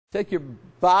Take your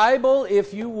Bible,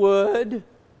 if you would,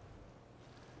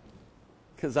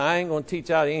 because I ain't going to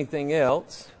teach out anything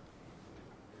else.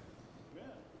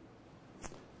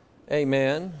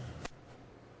 Amen.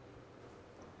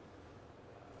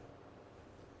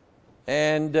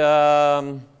 And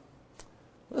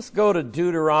let's go to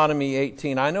Deuteronomy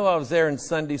 18. I know I was there in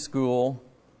Sunday school,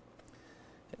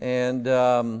 and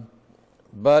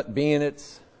but being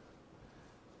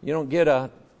you don't get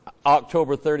a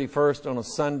October 31st on a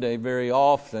Sunday very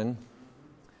often,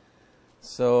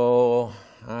 so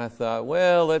I thought,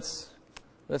 well, let's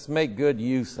make good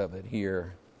use of it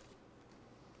here.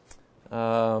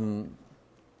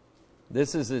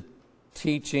 This is a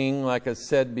teaching, like I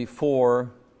said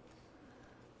before,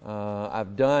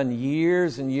 I've done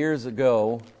years and years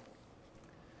ago,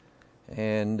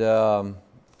 and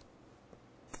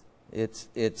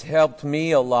it's helped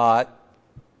me a lot.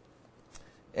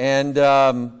 And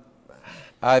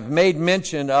I've made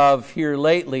mention of here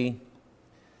lately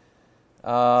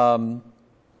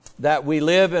that we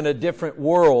live in a different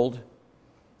world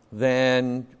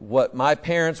than what my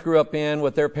parents grew up in,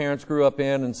 what their parents grew up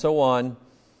in, and so on.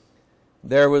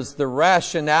 There was the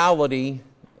rationality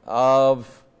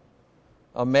of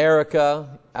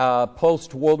America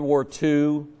post-World War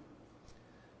II.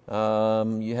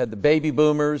 You had the baby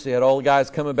boomers, you had all the guys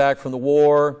coming back from the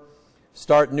war,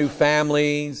 starting new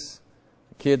families,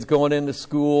 kids going into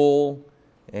school,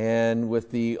 and with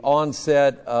the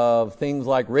onset of things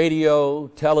like radio,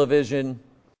 television,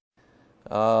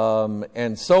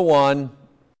 and so on,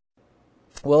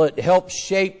 well, it helped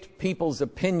shape people's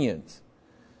opinions.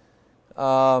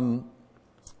 One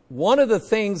of the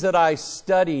things that I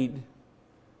studied,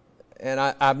 and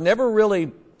I've never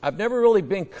really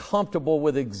been comfortable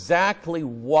with exactly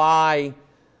why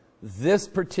this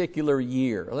particular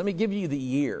year. Let me give you the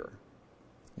year.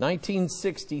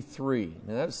 1963.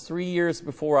 Now, that was 3 years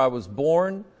before I was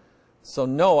born, so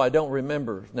no, I don't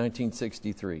remember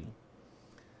 1963.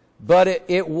 But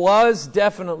it was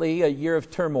definitely a year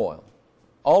of turmoil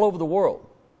all over the world.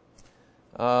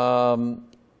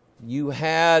 You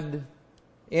had,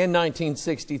 in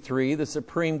 1963, the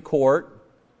Supreme Court,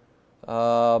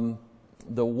 the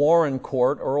Warren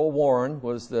Court. Earl Warren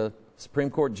was the Supreme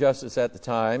Court justice at the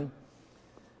time.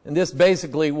 And this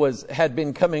basically had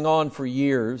been coming on for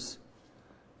years.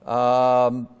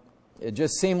 It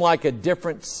just seemed like a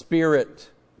different spirit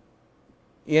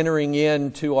entering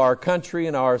into our country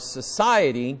and our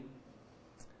society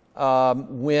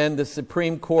when the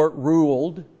Supreme Court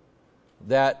ruled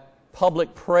that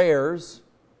public prayers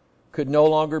could no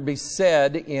longer be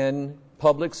said in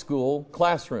public school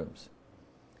classrooms.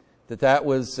 That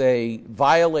was a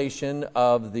violation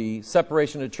of the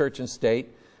separation of church and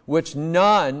state, which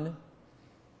none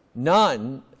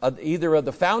of either of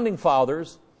the founding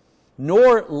fathers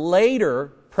nor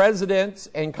later presidents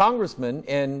and congressmen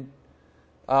and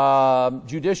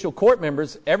judicial court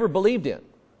members ever believed in.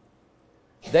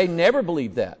 They never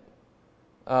believed that.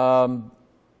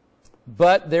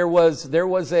 But there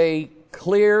was a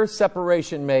clear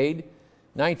separation made,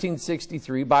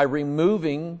 1963, by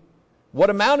removing what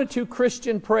amounted to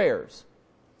Christian prayers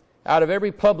out of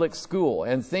every public school,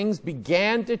 and things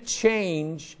began to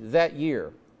change that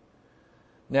year.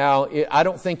 Now, I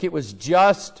don't think it was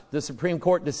just the Supreme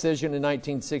Court decision in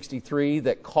 1963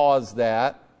 that caused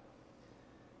that.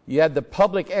 You had the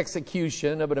public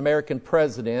execution of an American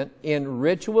president in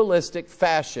ritualistic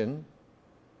fashion,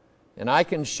 and I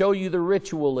can show you the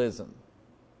ritualism.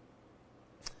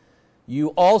 You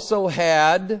also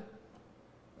had,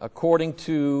 according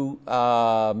to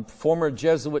former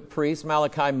Jesuit priest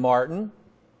Malachi Martin,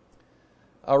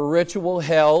 a ritual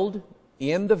held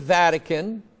in the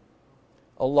Vatican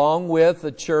along with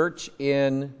a church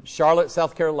in Charlotte,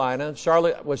 South Carolina.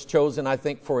 Charlotte was chosen, I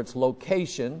think, for its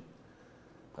location,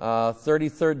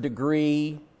 33rd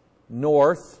degree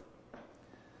north.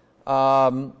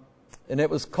 And it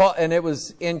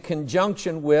was in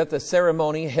conjunction with a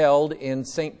ceremony held in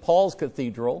St. Paul's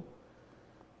Cathedral,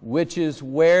 which is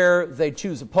where they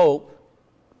choose a pope,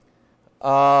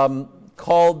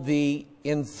 called the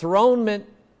enthronement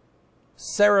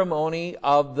ceremony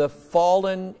of the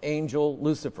fallen angel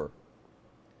Lucifer.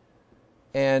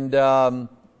 And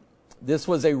this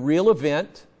was a real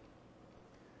event,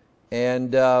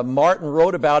 and Martin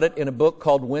wrote about it in a book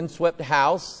called Windswept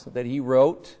House that he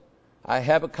wrote. I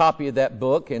have a copy of that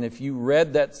book, and if you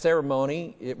read that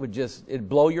ceremony, it'd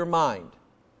blow your mind.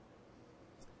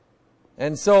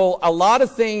 And so a lot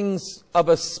of things of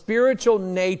a spiritual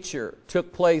nature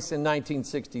took place in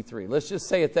 1963. Let's just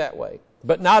say it that way.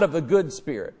 But not of a good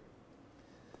spirit.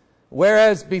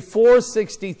 Whereas before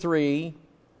 63,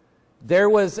 there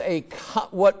was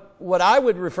what I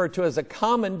would refer to as a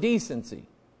common decency.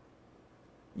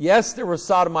 Yes, there were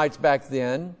sodomites back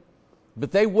then,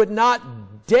 but they would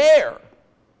not dare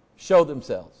show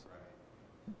themselves.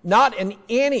 Not in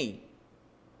any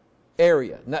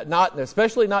area,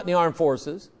 especially not in the armed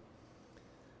forces.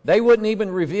 They wouldn't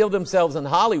even reveal themselves in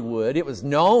Hollywood. It was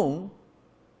known,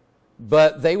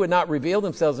 but they would not reveal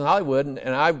themselves in Hollywood.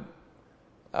 And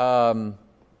I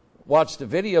watched a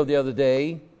video the other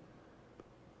day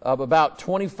of about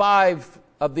 25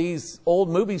 of these old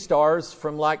movie stars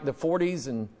from like the 40s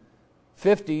and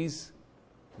 50s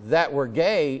that were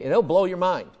gay, and it'll blow your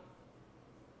mind.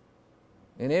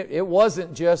 And it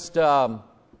wasn't just Rock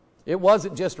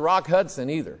Hudson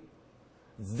either.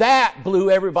 That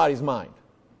blew everybody's mind.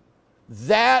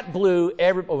 That blew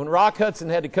when Rock Hudson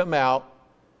had to come out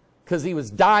because he was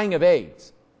dying of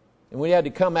AIDS. And we had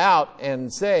to come out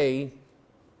and say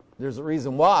there's a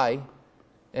reason why,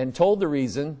 and told the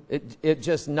reason. It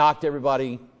just knocked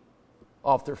everybody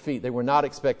off their feet. They were not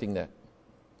expecting that.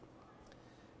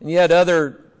 And you had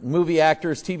other movie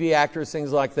actors, TV actors,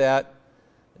 things like that.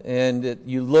 And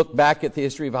you look back at the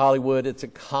history of Hollywood, it's a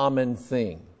common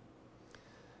thing.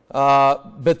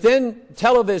 But then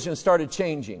television started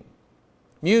changing.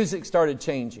 Music started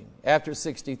changing after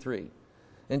 '63.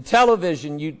 In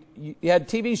television, you had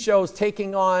TV shows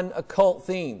taking on occult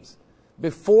themes.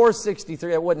 Before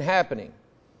 '63, that wasn't happening.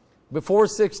 Before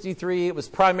 '63, it was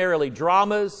primarily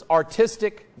dramas,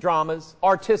 artistic ones.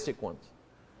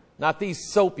 Not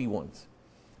these soapy ones,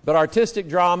 but artistic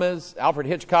dramas, Alfred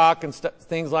Hitchcock and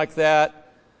things like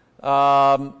that.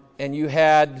 And you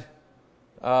had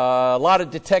a lot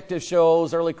of detective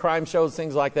shows, early crime shows,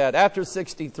 things like that. After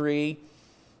 '63,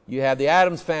 you have the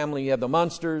Addams Family, you have the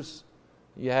Munsters,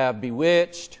 you have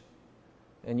Bewitched,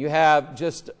 and you have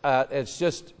it's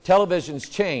just, television's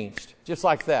changed, just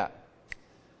like that.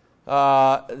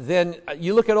 Then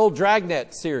you look at old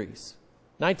Dragnet series,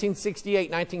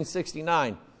 1968,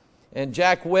 1969, and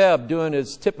Jack Webb doing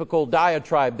his typical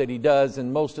diatribe that he does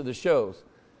in most of the shows.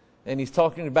 And he's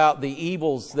talking about the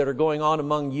evils that are going on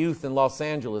among youth in Los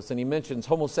Angeles, and he mentions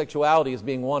homosexuality as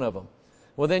being one of them.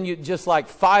 Well, then just like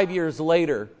 5 years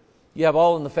later, you have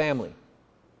All in the Family.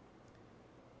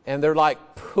 And they're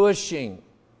like pushing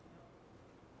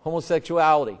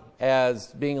homosexuality as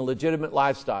being a legitimate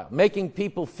lifestyle, making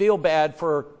people feel bad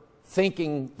for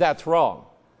thinking that's wrong.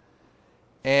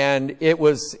 And it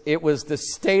was the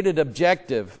stated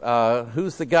objective.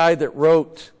 Who's the guy that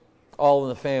wrote All in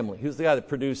the Family? Who's the guy that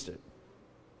produced it?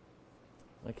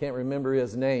 I can't remember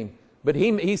his name. But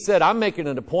he said, I'm making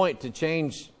it a point to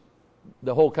change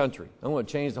the whole country. I'm going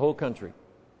to change the whole country.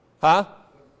 Huh?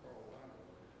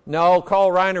 No, Carl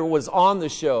Reiner was on the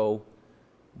show,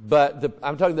 but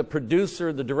I'm talking the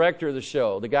producer, the director of the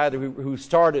show, the guy who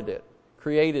started it,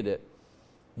 created it.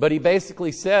 But he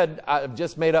basically said, I've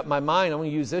just made up my mind. I'm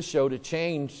going to use this show to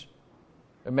change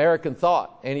American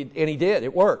thought. And he did.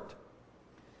 It worked.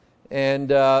 And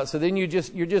so then you're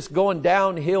just going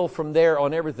downhill from there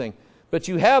on everything. But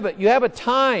you have a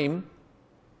time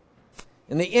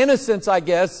in the innocence, I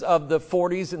guess, of the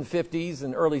 40s and 50s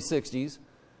and early 60s,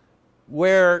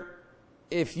 where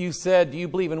if you said, do you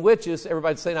believe in witches?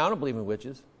 Everybody'd say, no, I don't believe in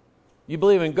witches. You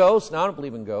believe in ghosts? No, I don't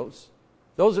believe in ghosts.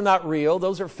 Those are not real.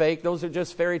 Those are fake. Those are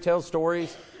just fairy tale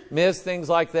stories, myths, things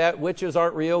like that. Witches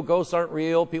aren't real. Ghosts aren't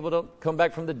real. People don't come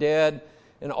back from the dead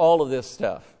and all of this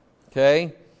stuff.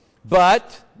 Okay?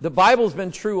 But the Bible's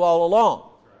been true all along.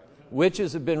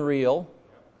 Witches have been real.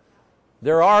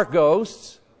 There are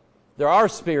ghosts. There are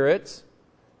spirits.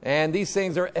 And these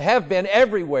things have been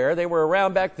everywhere. They were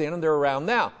around back then and they're around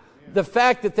now. The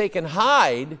fact that they can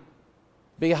hide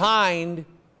behind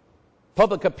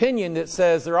public opinion that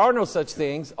says there are no such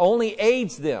things only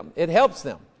aids them. It helps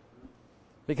them.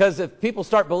 Because if people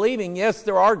start believing, yes,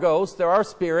 there are ghosts, there are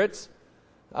spirits,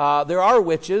 there are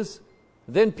witches,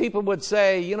 then people would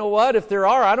say, you know what, if there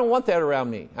are, I don't want that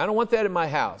around me. I don't want that in my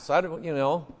house.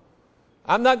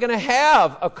 I'm not going to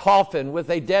have a coffin with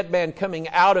a dead man coming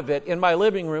out of it in my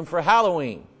living room for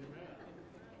Halloween.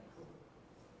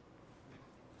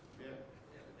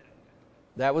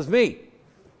 That was me.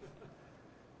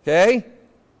 Okay?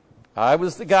 I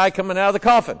was the guy coming out of the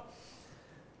coffin.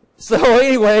 So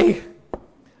anyway,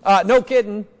 no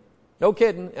kidding. No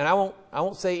kidding. And I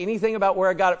won't say anything about where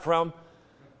I got it from.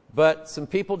 But some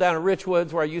people down in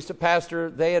Richwoods, where I used to pastor,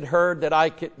 they had heard that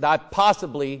I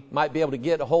possibly might be able to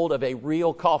get a hold of a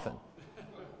real coffin.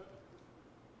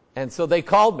 And so they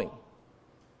called me.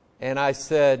 And I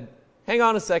said, hang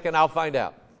on a second, I'll find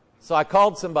out. So I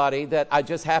called somebody that I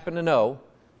just happened to know.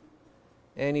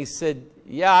 And he said,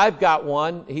 yeah, I've got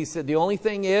one. He said, the only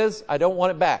thing is, I don't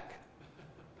want it back.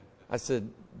 I said,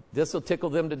 this will tickle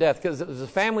them to death, because it was a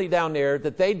family down there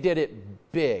that they did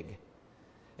it big.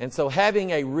 And so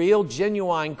having a real,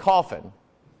 genuine coffin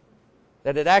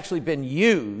that had actually been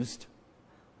used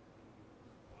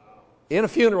in a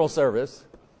funeral service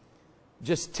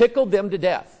just tickled them to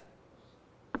death,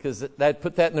 because that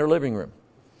put that in their living room.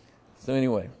 So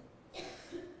anyway,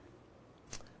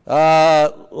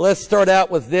 let's start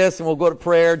out with this, and we'll go to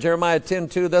prayer. Jeremiah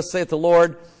 10:2, thus saith the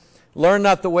Lord, learn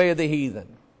not the way of the heathen.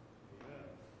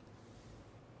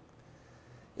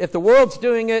 If the world's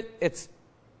doing it, it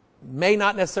may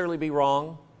not necessarily be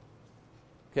wrong.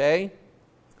 Okay?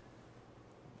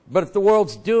 But if the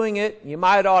world's doing it, you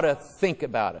might ought to think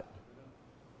about it.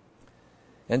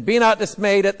 And be not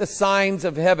dismayed at the signs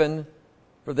of heaven,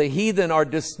 for the heathen are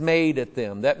dismayed at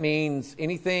them. That means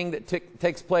anything that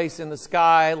takes place in the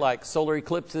sky, like solar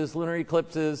eclipses, lunar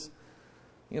eclipses,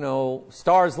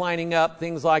 stars lining up,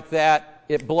 things like that,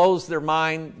 it blows their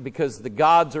mind because the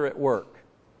gods are at work.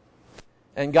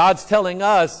 And God's telling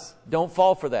us, don't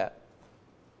fall for that.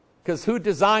 Because who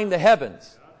designed the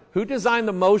heavens? Who designed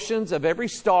the motions of every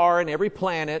star and every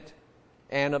planet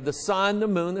and of the sun, the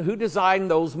moon? Who designed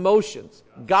those motions?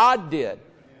 God did.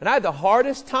 And I had the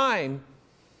hardest time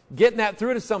getting that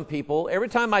through to some people. Every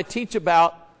time I teach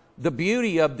about the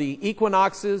beauty of the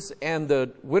equinoxes and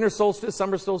the winter solstice,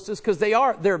 summer solstice, because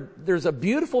there's a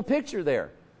beautiful picture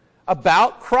there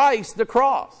about Christ, the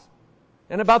cross,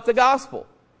 and about the gospel.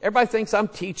 Everybody thinks I'm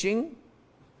teaching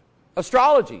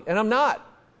astrology, and I'm not.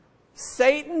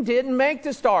 Satan didn't make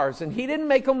the stars, and he didn't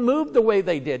make them move the way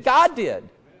they did. God did.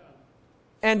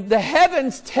 And the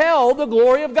heavens tell the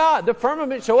glory of God. The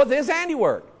firmament showeth his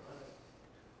handiwork.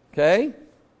 Okay?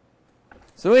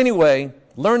 So anyway,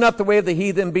 learn not the way of the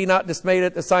heathen, be not dismayed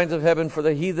at the signs of heaven, for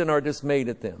the heathen are dismayed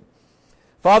at them.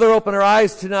 Father, open our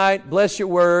eyes tonight. Bless your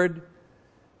word.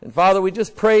 And Father, we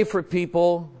just pray for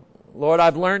people. Lord,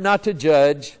 I've learned not to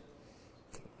judge.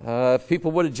 If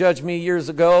people would have judged me years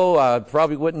ago, I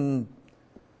probably wouldn't,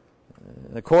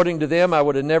 according to them, I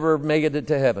would have never made it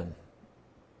to heaven.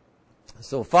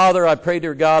 So, Father, I pray,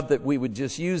 dear God, that we would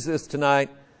just use this tonight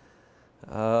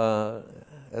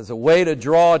as a way to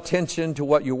draw attention to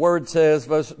what your word says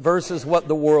versus what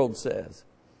the world says.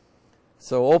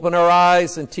 So open our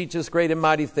eyes and teach us great and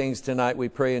mighty things tonight, we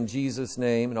pray in Jesus'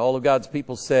 name. And all of God's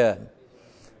people said,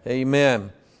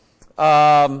 amen.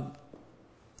 Let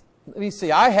me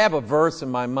see. I have a verse in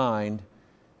my mind,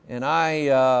 and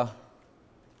I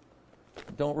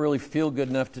don't really feel good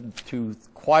enough to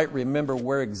quite remember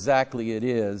where exactly it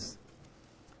is.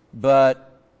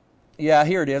 But, yeah,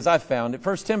 here it is. I found it.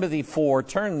 1 Timothy 4.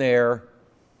 Turn there.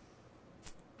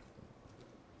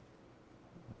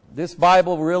 This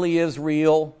Bible really is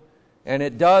real, and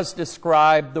it does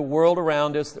describe the world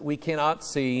around us that we cannot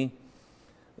see.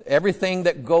 Everything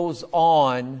that goes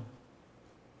on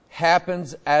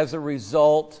happens as a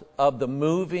result of the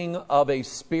moving of a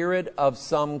spirit of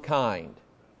some kind.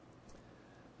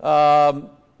 The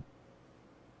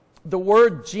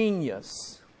word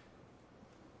genius.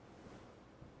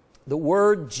 The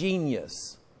word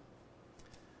genius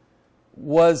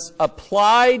was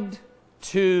applied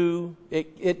to,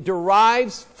 it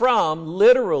derives from,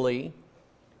 literally,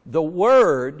 the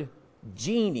word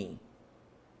genie.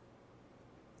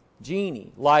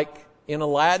 Genie, like in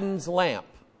Aladdin's lamp.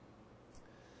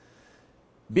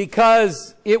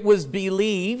 Because it was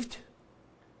believed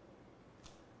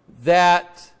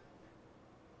that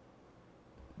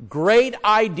great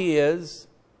ideas,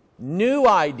 new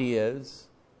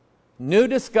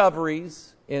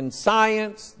discoveries in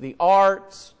science, the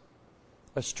arts,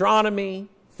 astronomy,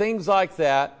 things like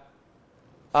that,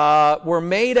 were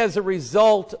made as a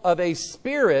result of a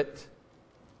spirit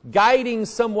guiding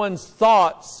someone's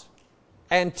thoughts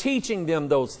and teaching them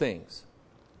those things.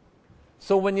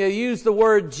 So when you use the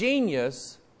word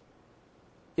genius,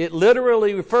 it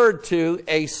literally referred to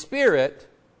a spirit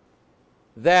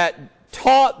that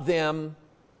taught them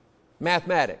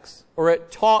mathematics, or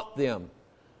it taught them.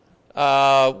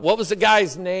 What was the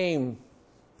guy's name?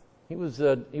 He was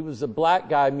a black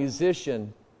guy,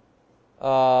 musician.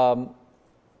 They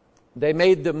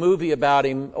made the movie about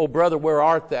him, Oh Brother, Where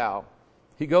Art Thou?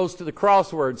 He goes to the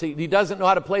crosswords. He doesn't know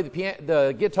how to play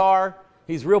the guitar.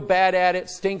 He's real bad at it,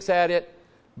 stinks at it,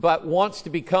 but wants to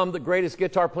become the greatest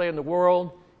guitar player in the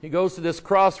world. He goes to this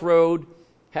crossroad,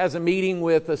 has a meeting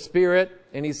with a spirit,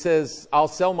 and he says, I'll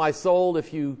sell my soul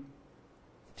if you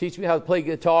teach me how to play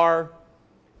guitar.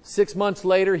 6 months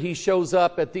later, he shows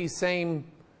up at these same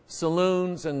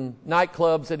saloons and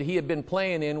nightclubs that he had been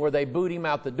playing in, where they boot him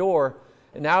out the door.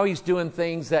 And now he's doing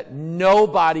things that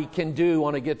nobody can do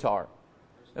on a guitar.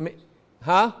 I mean,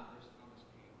 huh?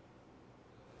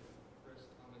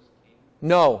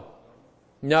 No.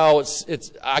 No,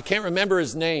 it's I can't remember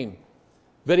his name.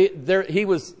 But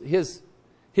his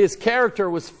character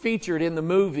was featured in the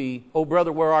movie, Oh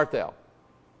Brother, Where Art Thou?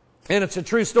 And it's a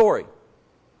true story.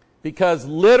 Because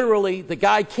literally, the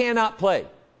guy cannot play.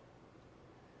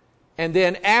 And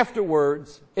then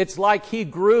afterwards, it's like he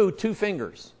grew 2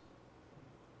 fingers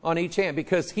on each hand.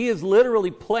 Because he is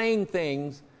literally playing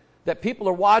things that people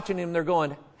are watching him, they're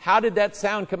going, how did that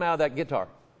sound come out of that guitar?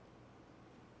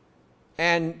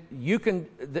 And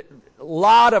a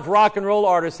lot of rock and roll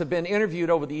artists have been interviewed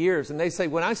over the years, and they say,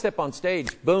 when I step on stage,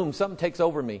 boom, something takes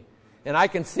over me. And I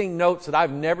can sing notes that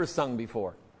I've never sung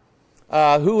before.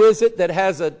 Who is it that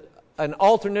has an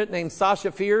alternate named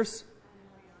Sasha Fierce?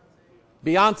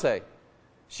 Beyonce.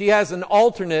 She has an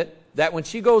alternate that when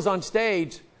she goes on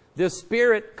stage, this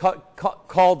spirit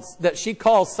that she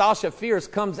calls Sasha Fierce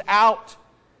comes out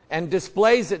and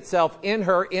displays itself in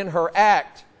her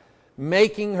act,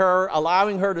 making her,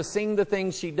 allowing her to sing the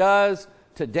things she does,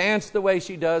 to dance the way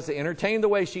she does, to entertain the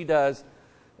way she does.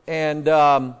 And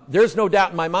there's no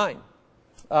doubt in my mind.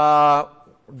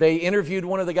 They interviewed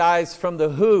one of the guys from The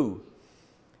Who,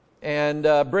 and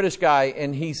a British guy,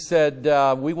 and he said,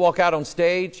 we walk out on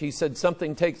stage, he said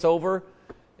something takes over,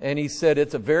 and he said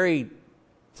it's a very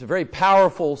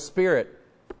powerful spirit.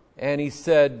 And he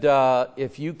said,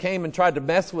 if you came and tried to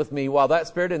mess with me while that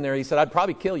spirit in there, he said, I'd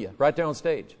probably kill you right there on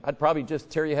stage. I'd probably just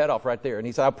tear your head off right there. And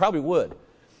he said, I probably would.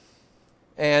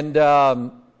 And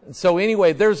so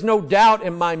anyway, there's no doubt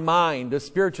in my mind the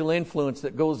spiritual influence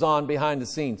that goes on behind the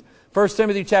scenes. 1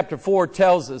 Timothy chapter 4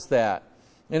 tells us that.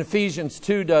 And Ephesians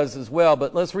 2 does as well.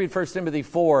 But let's read 1 Timothy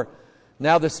 4.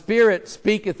 Now the Spirit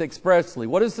speaketh expressly.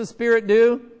 What does the Spirit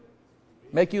do?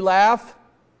 Make you laugh?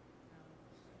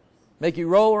 Make you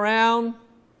roll around?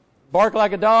 Bark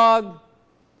like a dog?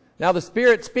 Now the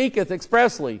Spirit speaketh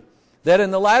expressly, that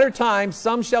in the latter times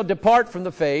some shall depart from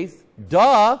the faith.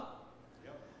 Duh!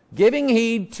 Giving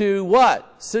heed to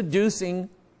what? Seducing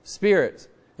spirits.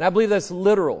 And I believe that's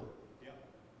literal.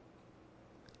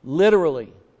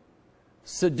 Literally.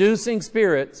 Seducing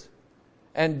spirits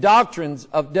and doctrines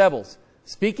of devils.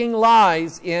 Speaking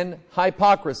lies in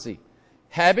hypocrisy.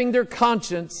 Having their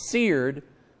conscience seared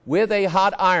with a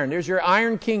hot iron. There's your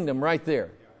iron kingdom right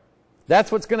there.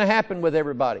 That's what's going to happen with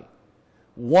everybody.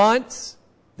 Once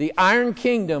the iron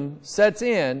kingdom sets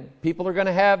in, people are going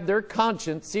to have their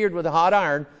conscience seared with a hot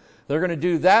iron. They're going to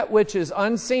do that which is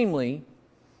unseemly,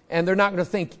 and they're not going to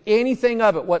think anything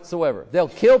of it whatsoever. They'll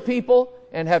kill people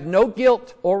and have no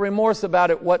guilt or remorse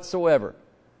about it whatsoever.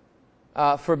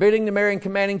 Forbidding to marry and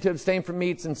commanding to abstain from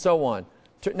meats and so on.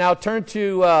 Now turn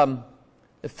to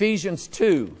Ephesians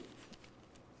 2.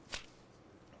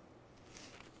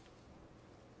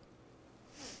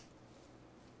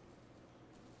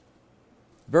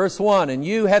 Verse 1, and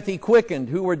you hath he quickened,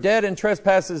 who were dead in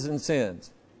trespasses and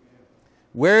sins,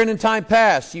 wherein in time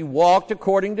past ye walked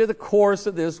according to the course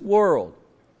of this world.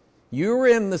 You were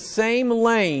in the same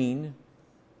lane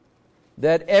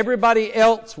that everybody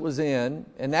else was in,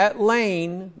 and that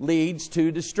lane leads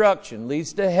to destruction,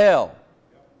 leads to hell.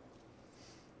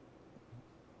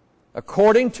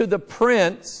 According to the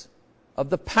prince of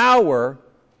the power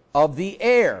of the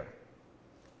air,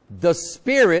 the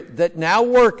spirit that now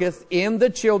worketh in the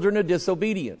children of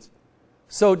disobedience.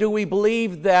 So do we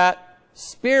believe that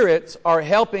spirits are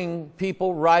helping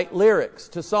people write lyrics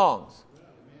to songs?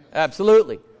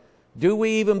 Absolutely. Do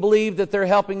we even believe that they're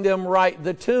helping them write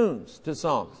the tunes to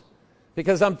songs?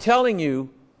 Because I'm telling you,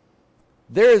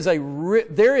 there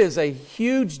is a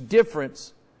huge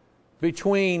difference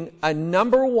between a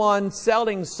 #1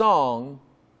 selling song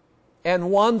and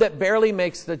one that barely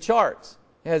makes the charts.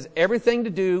 It has everything to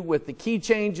do with the key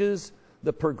changes,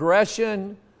 the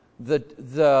progression,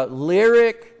 the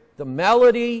lyric, the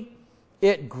melody.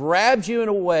 It grabs you in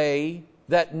a way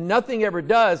that nothing ever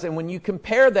does. And when you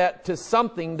compare that to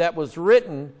something that was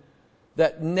written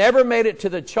that never made it to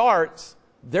the charts,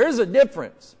 there's a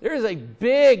difference. There is a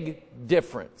big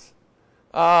difference.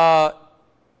 I'll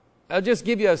just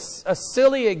give you a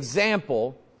silly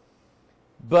example,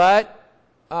 but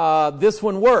this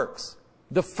one works.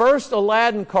 The first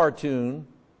Aladdin cartoon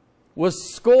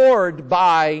was scored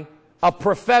by a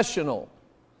professional.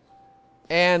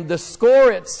 And the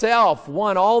score itself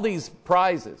won all these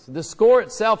prizes. The score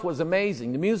itself was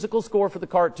amazing. The musical score for the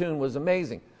cartoon was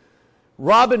amazing.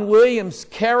 Robin Williams'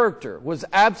 character was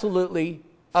absolutely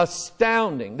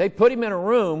astounding. They put him in a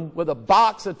room with a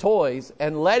box of toys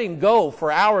and let him go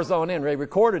for hours on end. They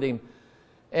recorded him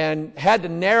and had to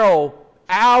narrow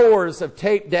hours of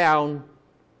tape down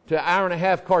to an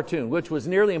hour-and-a-half cartoon, which was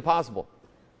nearly impossible.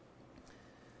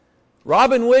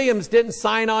 Robin Williams didn't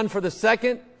sign on for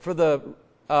the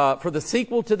for the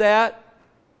sequel to that.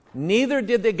 Neither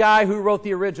did the guy who wrote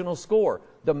the original score.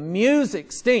 The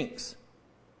music stinks.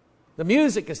 The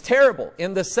music is terrible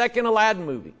in the second Aladdin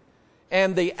movie.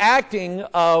 And the acting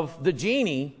of the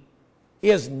genie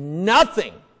is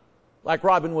nothing like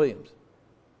Robin Williams.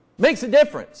 Makes a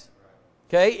difference.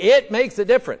 Okay? It makes a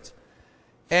difference.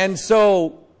 And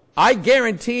so I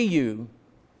guarantee you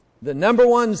the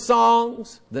 #1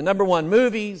 songs, the #1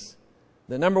 movies,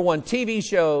 the #1 TV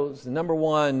shows, the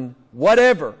 #1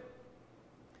 whatever,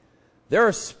 there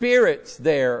are spirits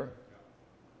there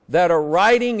that are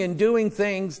writing and doing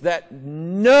things that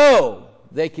know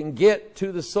they can get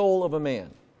to the soul of a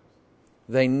man.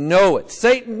 They know it.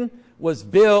 Satan was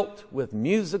built with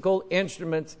musical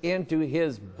instruments into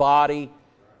his body,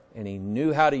 and he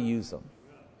knew how to use them.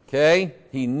 Okay?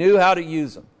 He knew how to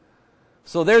use them.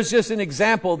 So there's just an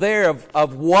example there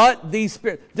of what these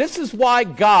spirits... This is why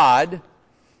God,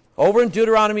 over in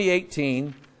Deuteronomy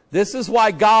 18, this is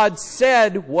why God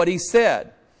said what he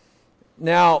said.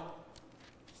 Now,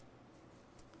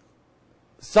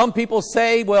 some people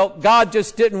say, well, God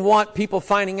just didn't want people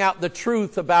finding out the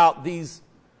truth about these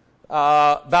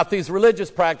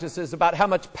religious practices, about how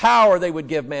much power they would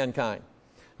give mankind.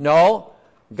 No,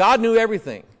 God knew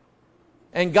everything.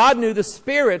 And God knew the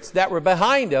spirits that were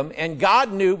behind them, and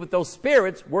God knew what those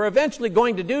spirits were eventually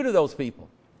going to do to those people.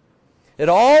 It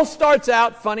all starts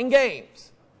out fun and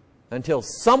games until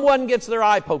someone gets their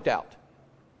eye poked out.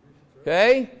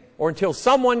 Okay? Or until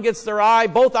someone gets their eye,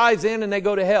 both eyes in, and they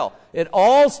go to hell. It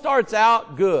all starts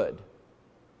out good.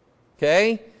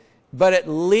 Okay? But it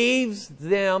leaves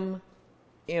them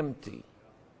empty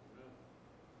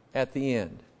at the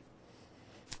end.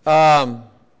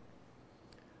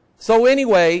 So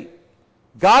anyway,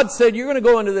 God said, you're going to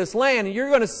go into this land and you're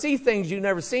going to see things you've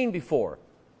never seen before.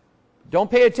 Don't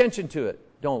pay attention to it.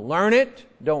 Don't learn it.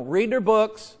 Don't read their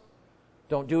books.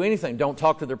 Don't do anything. Don't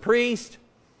talk to their priest.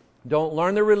 Don't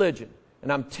learn their religion.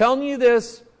 And I'm telling you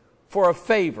this for a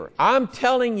favor. I'm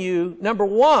telling you,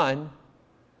 #1,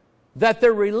 that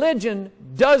their religion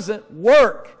doesn't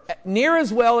work near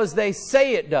as well as they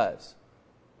say it does.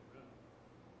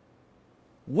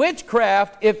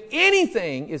 Witchcraft, if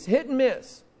anything, is hit and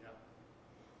miss.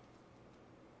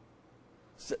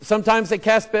 Sometimes they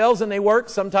cast spells and they work,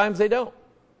 sometimes they don't.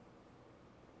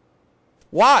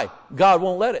 Why? God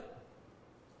won't let it.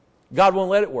 God won't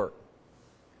let it work.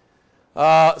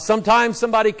 Sometimes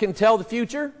somebody can tell the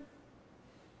future,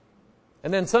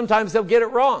 and then sometimes they'll get it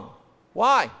wrong.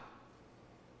 Why?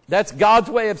 That's God's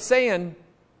way of saying,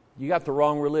 you got the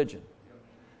wrong religion.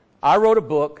 I wrote a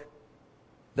book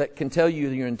that can tell you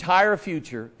your entire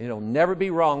future. It'll never be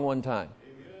wrong one time.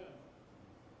 Amen.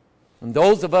 And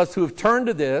those of us who have turned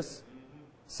to this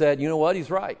said, you know what,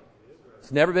 he's right.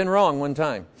 It's never been wrong one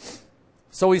time.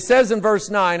 So he says in verse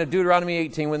 9 of Deuteronomy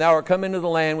 18, when thou art come into the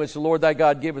land which the Lord thy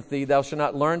God giveth thee, thou shalt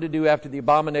not learn to do after the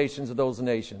abominations of those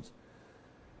nations.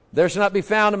 There shall not be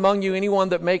found among you anyone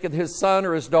that maketh his son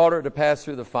or his daughter to pass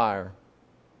through the fire,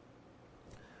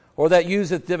 or that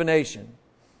useth divination,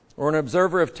 or an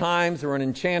observer of times, or an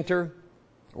enchanter,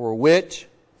 or a witch,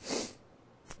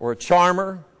 or a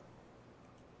charmer,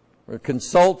 or a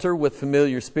consulter with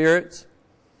familiar spirits,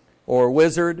 or a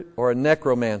wizard, or a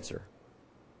necromancer.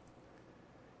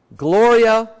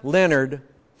 Gloria Leonard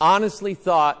honestly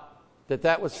thought that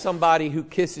that was somebody who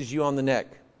kisses you on the neck.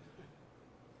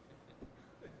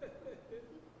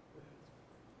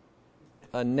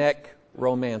 A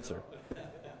neck-romancer.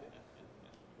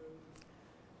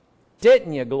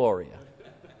 Didn't you, Gloria?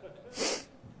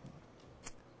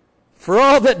 For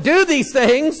all that do these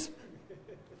things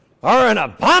are an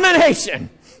abomination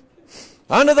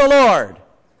unto the Lord.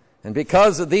 And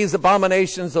because of these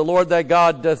abominations, the Lord thy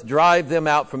God doth drive them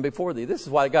out from before thee. This is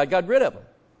why God got rid of them.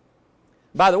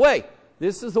 By the way,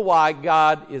 this is why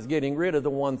God is getting rid of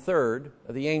the 1/3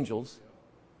 of the angels.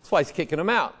 That's why he's kicking them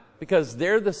out. Because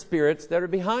they're the spirits that are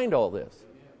behind all this.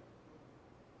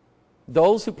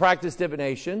 Those who practice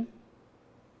divination,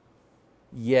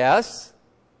 yes,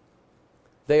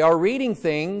 they are reading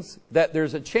things that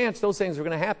there's a chance those things are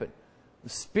going to happen. The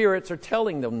spirits are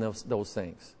telling them those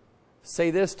things.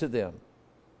 Say this to them.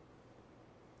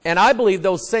 And I believe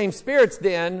those same spirits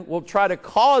then will try to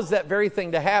cause that very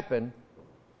thing to happen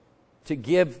to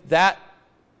give that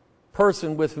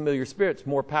person with familiar spirits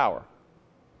more power.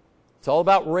 It's all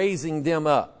about raising them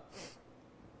up.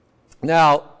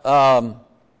 Now,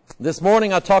 this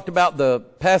morning I talked about the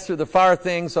pass through the fire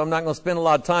thing, so I'm not going to spend a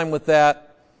lot of time with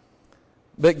that.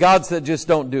 But God said just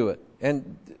don't do it.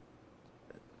 And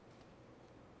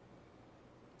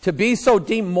to be so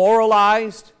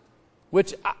demoralized,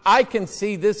 which I can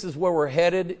see this is where we're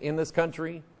headed in this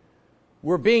country.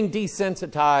 We're being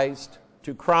desensitized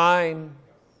to crime,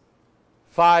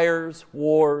 fires,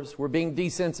 wars. We're being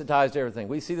desensitized to everything.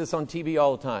 We see this on TV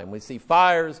all the time. We see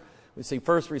fires. We see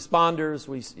first responders.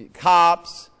 We see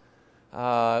cops.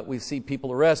 We see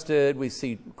people arrested. We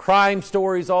see crime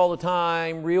stories all the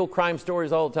time, real crime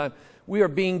stories all the time. We are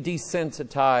being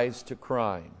desensitized to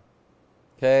crime.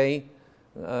 Okay?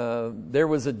 There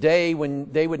was a day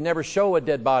when they would never show a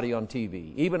dead body on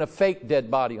TV, even a fake dead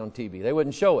body on TV. They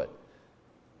wouldn't show it.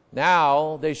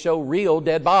 Now they show real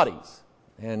dead bodies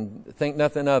and think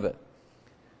nothing of it.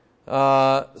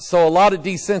 So a lot of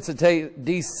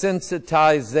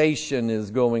desensitization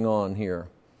is going on here.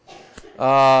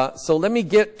 So let me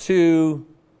get to,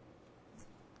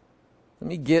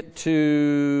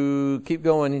 keep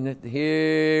going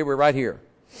here, we're right here.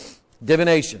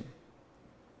 Divination.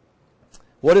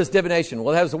 What is divination?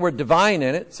 Well, it has the word divine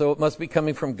in it, so it must be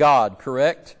coming from God,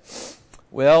 correct?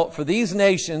 Well, for these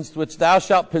nations which thou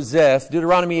shalt possess,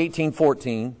 Deuteronomy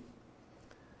 18:14,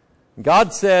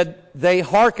 God said, they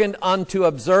hearkened unto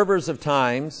observers of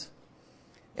times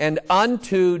and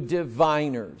unto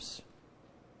diviners.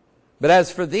 But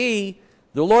as for thee,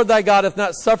 the Lord thy God hath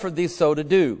not suffered thee so to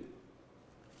do.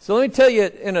 So let me tell you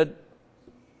in a,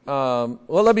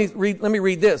 let me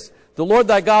read this. The Lord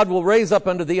thy God will raise up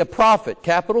unto thee a prophet,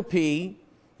 capital P,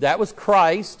 that was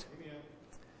Christ,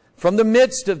 from the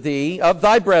midst of thee, of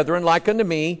thy brethren, like unto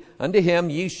me, unto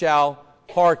him ye shall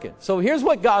hearken. So here's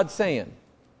what God's saying.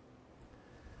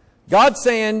 God's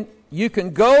saying you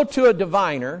can go to a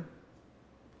diviner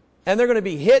and they're going to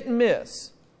be hit and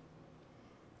miss.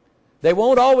 They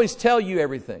won't always tell you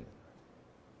everything.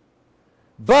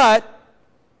 But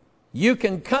you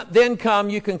can then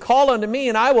come, you can call unto me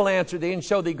and I will answer thee and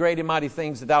show thee great and mighty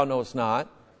things that thou knowest not.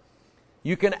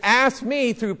 You can ask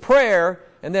me through prayer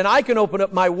and then I can open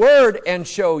up my word and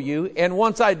show you. And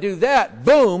once I do that,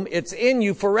 boom, it's in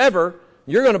you forever.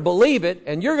 You're going to believe it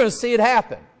and you're going to see it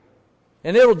happen.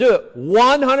 And it'll do it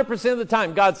 100% of the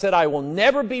time. God said, I will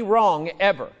never be wrong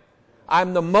ever.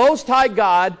 I'm the Most High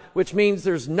God, which means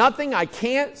there's nothing I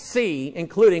can't see,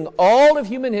 including all of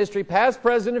human history, past,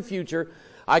 present, and future.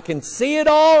 I can see it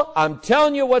all. I'm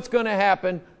telling you what's going to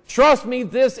happen. Trust me,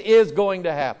 this is going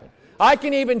to happen. I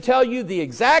can even tell you the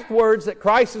exact words that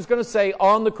Christ is going to say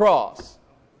on the cross.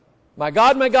 My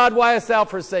God, why hast thou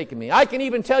forsaken me? I can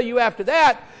even tell you after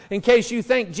that, in case you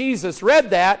think Jesus read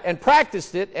that and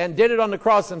practiced it and did it on the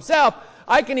cross himself,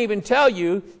 I can even tell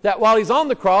you that while he's on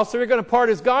the cross, they're going to part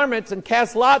his garments and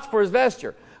cast lots for his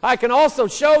vesture. I can also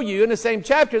show you in the same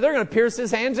chapter, they're going to pierce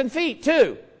his hands and feet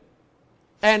too.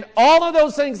 And all of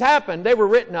those things happened. They were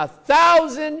written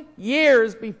 1,000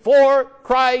 years before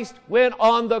Christ went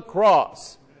on the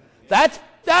cross. That's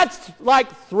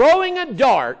like throwing a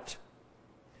dart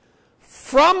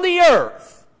from the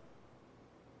earth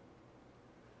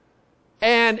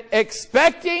and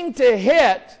expecting to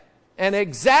hit an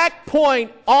exact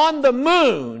point on the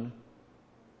moon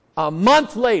a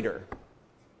month later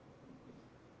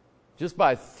just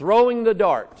by throwing the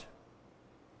dart.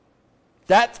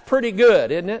 That's pretty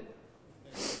good, isn't it?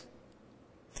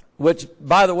 Which,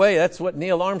 by the way, that's what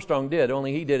Neil Armstrong did,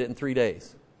 only he did it in 3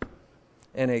 days.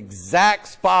 An exact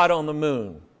spot on the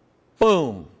moon.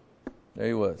 Boom. There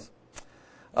he was.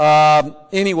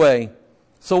 Anyway,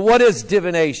 so what is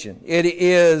divination? It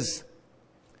is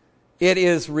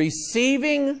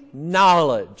receiving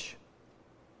knowledge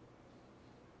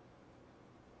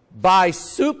by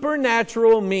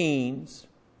supernatural means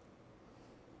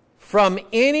from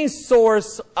any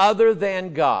source other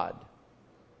than God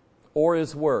or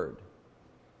His Word.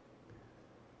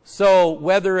 So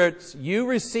whether it's you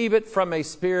receive it from a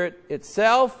spirit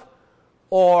itself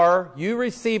or you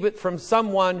receive it from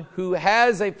someone who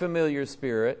has a familiar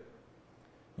spirit,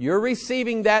 you're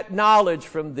receiving that knowledge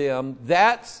from them.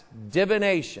 That's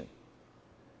divination.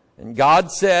 And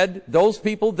God said those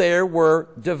people there were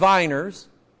diviners.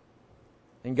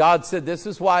 And God said, this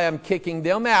is why I'm kicking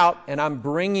them out and I'm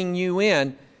bringing you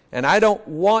in. And I don't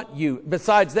want you.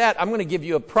 Besides that, I'm going to give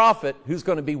you a prophet who's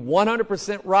going to be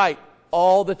 100% right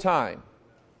all the time.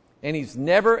 And he's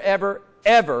never, ever,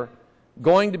 ever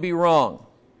going to be wrong.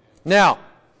 Now,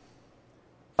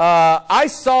 I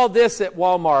saw this at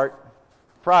Walmart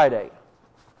Friday.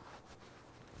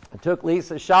 I took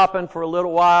Lisa shopping for a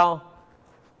little while.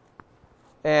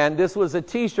 And this was a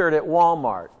t-shirt at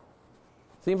Walmart.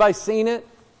 Has anybody seen it?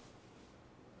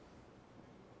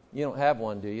 You don't have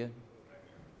one, do you?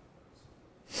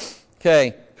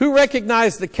 Okay. Who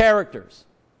recognized the characters?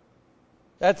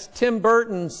 That's Tim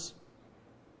Burton's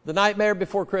The Nightmare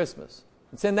Before Christmas.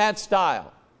 It's in that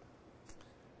style.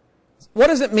 What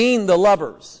does it mean, the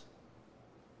lovers?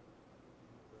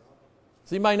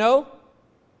 Does anybody know?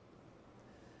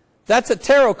 That's a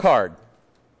tarot card.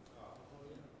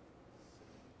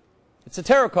 It's a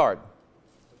tarot card,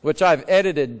 which I've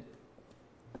edited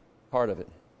part of it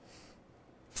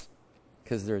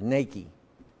because they're naked.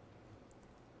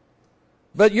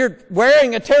 But you're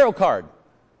wearing a tarot card.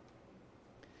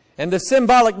 And the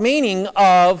symbolic meaning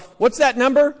of, what's that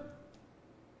number?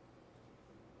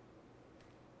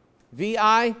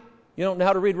 VI? You don't know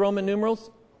how to read Roman numerals?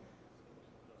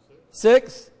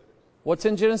 6? What's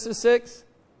in Genesis 6?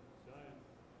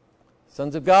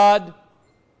 Sons of God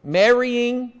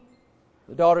marrying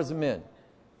the daughters of men.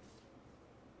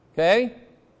 Okay?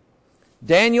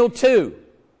 Daniel 2.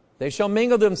 They shall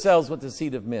mingle themselves with the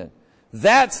seed of men.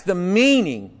 That's the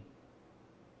meaning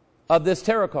of this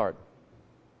tarot card.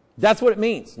 That's what it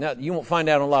means. Now, you won't find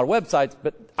out on a lot of websites,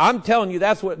 but I'm telling you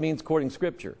that's what it means according to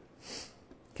Scripture.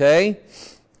 Okay?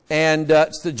 And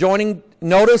it's the joining.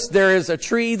 Notice there is a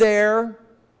tree there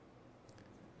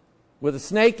with a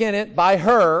snake in it by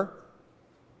her.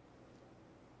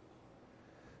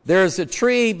 There's a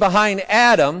tree behind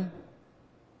Adam.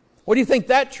 What do you think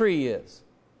that tree is?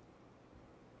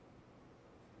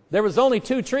 There was only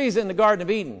 2 trees in the Garden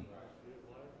of Eden.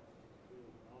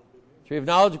 Tree of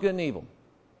knowledge of good and evil.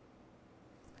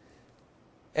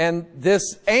 And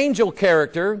this angel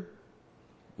character,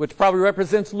 which probably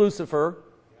represents Lucifer,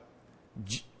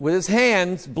 with his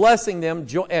hands blessing them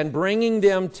and bringing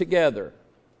them together.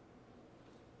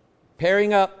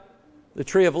 Pairing up the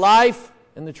tree of life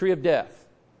and the tree of death.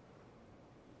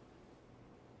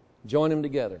 Join them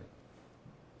together.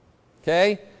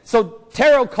 Okay? So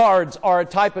tarot cards are a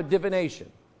type of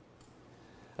divination.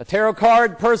 A tarot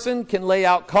card person can lay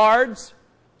out cards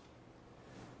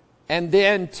and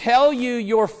then tell you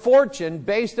your fortune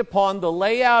based upon the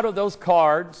layout of those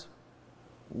cards,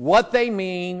 what they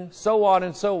mean, so on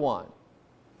and so on.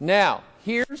 Now,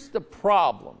 here's the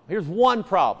problem. Here's one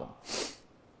problem.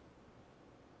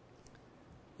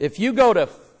 If you go to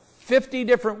 50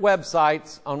 different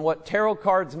websites on what tarot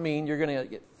cards mean, you're going to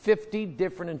get 50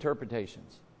 different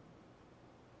interpretations.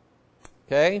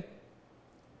 Okay?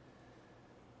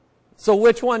 So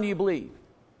which one do you believe?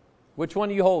 Which one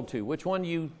do you hold to? Which one do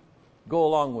you go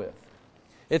along with?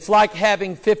 It's like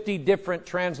having 50 different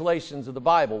translations of the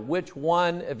Bible. Which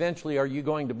one eventually are you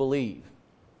going to believe?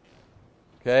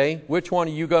 Okay? Which one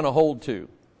are you going to hold to?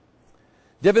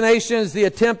 Divination is the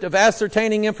attempt of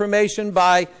ascertaining information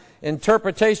by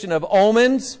interpretation of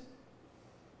omens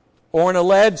or an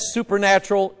alleged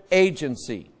supernatural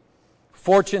agency.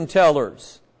 Fortune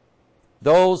tellers.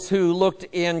 Those who looked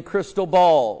in crystal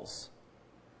balls.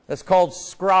 That's called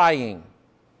scrying.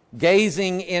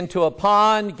 Gazing into a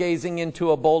pond, gazing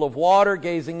into a bowl of water,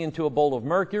 gazing into a bowl of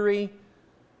mercury.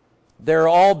 They're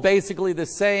all basically the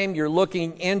same. You're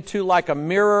looking into like a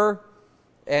mirror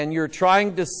and you're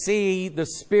trying to see the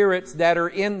spirits that are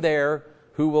in there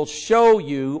who will show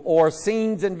you, or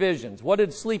scenes and visions. What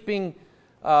did sleeping,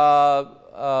 who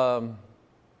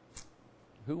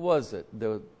was it?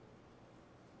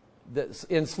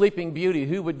 In Sleeping Beauty,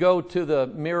 who would go to the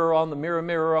mirror on the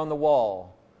mirror on the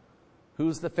wall?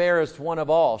 Who's the fairest one of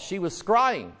all? She was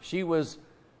scrying. She was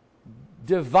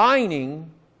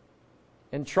divining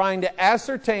and trying to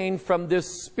ascertain from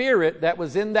this spirit that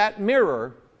was in that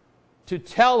mirror to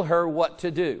tell her what to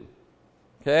do.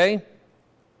 Okay?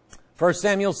 1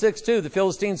 Samuel 6:2, the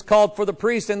Philistines called for the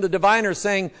priest and the diviner,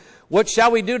 saying, "What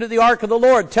shall we do to the ark of the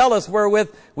Lord? Tell us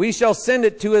wherewith we shall send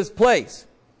it to his place."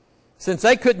 Since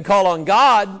they couldn't call on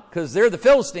God, because they're the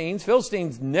Philistines,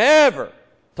 Philistines never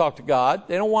talk to God.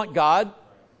 They don't want God.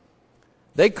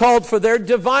 They called for their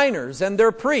diviners and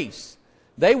their priests.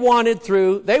 They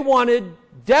wanted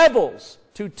devils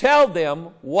to tell them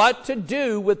what to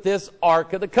do with this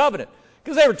Ark of the Covenant.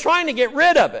 Because they were trying to get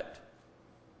rid of it.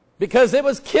 Because it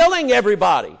was killing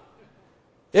everybody.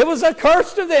 It was a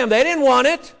curse to them. They didn't want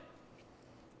it.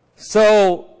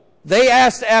 So they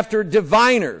asked after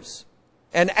diviners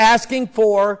and asking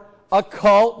for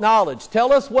occult knowledge.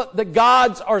 Tell us what the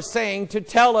gods are saying to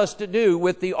tell us to do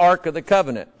with the Ark of the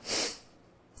Covenant.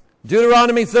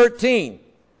 Deuteronomy 13.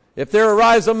 If there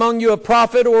arise among you a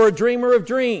prophet or a dreamer of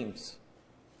dreams,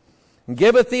 and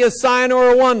giveth thee a sign or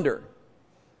a wonder,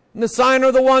 and the sign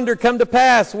or the wonder come to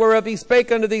pass, whereof he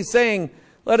spake unto thee, saying,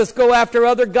 let us go after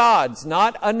other gods.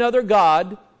 Not another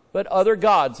God, but other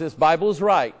gods. This Bible is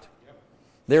right.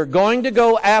 They're going to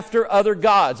go after other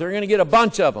gods. They're going to get a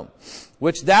bunch of them,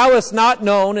 which thou hast not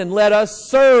known, and let us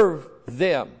serve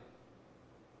them.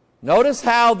 Notice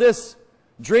how this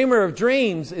dreamer of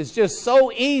dreams is just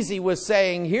so easy with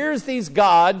saying, here's these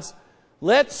gods,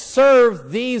 let's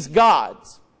serve these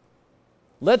gods.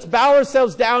 Let's bow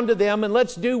ourselves down to them and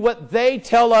let's do what they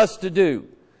tell us to do.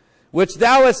 which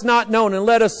thou hast not known, and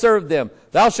let us serve them.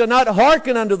 Thou shalt not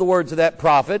hearken unto the words of that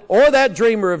prophet, or that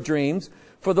dreamer of dreams.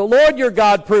 For the Lord your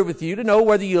God proveth you to know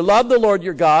whether you love the Lord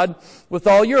your God with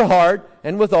all your heart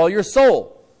and with all your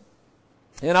soul.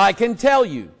 And I can tell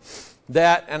you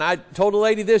that, and I told a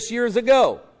lady this years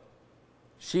ago,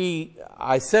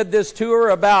 I said this to her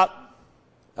about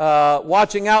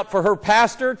watching out for her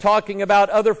pastor, talking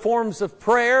about other forms of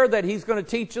prayer that he's going to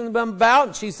teach them about.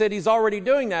 And she said, he's already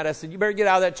doing that. I said, you better get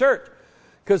out of that church.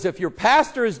 Because if your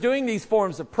pastor is doing these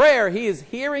forms of prayer, he is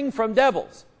hearing from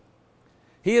devils.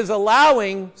 He is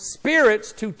allowing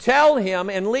spirits to tell him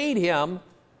and lead him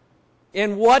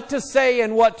in what to say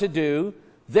and what to do.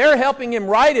 They're helping him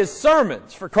write his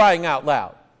sermons, for crying out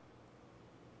loud.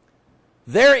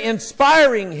 They're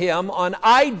inspiring him on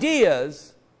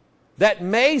ideas that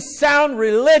may sound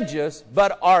religious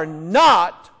but are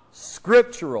not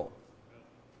scriptural.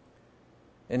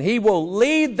 And he will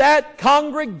lead that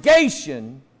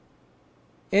congregation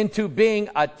into being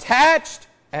attached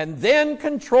and then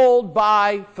controlled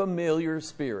by familiar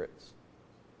spirits.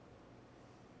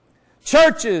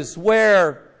 Churches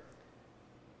where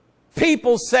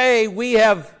people say we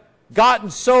have gotten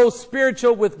so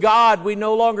spiritual with God we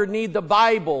no longer need the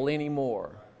Bible anymore.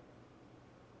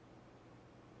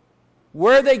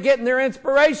 Where are they getting their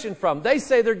inspiration from? They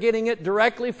say they're getting it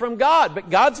directly from God, but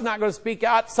God's not going to speak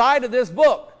outside of this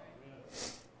book.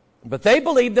 But they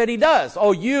believe that He does.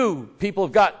 Oh, you people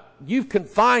you've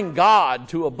confined God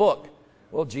to a book.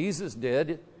 Well, Jesus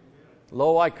did.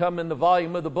 Lo, I come in the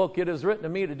volume of the book. It is written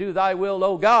of me to do thy will,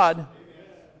 O God.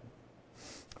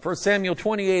 1 Samuel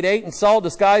 28:8, and Saul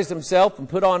disguised himself and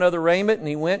put on other raiment, and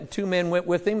he went, and 2 men went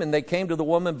with him, and they came to the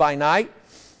woman by night.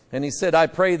 And he said, I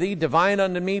pray thee, divine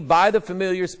unto me by the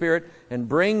familiar spirit, and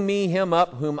bring me him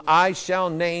up, whom I shall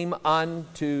name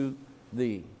unto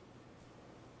thee.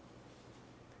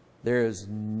 There is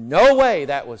no way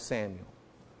that was Samuel.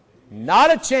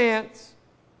 Not a chance.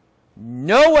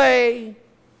 No way.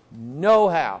 No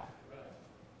how.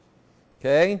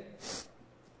 Okay?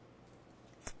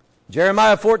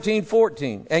 Jeremiah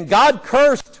 14:14. And God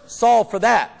cursed Saul for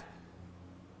that.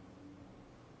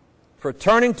 For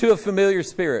turning to a familiar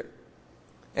spirit.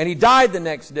 And he died the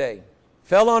next day.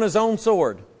 Fell on his own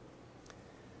sword.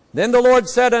 Then the Lord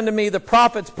said unto me, the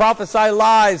prophets prophesy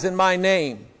lies in my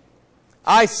name.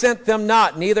 I sent them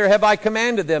not, neither have I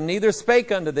commanded them, neither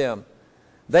spake unto them.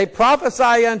 They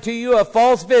prophesy unto you a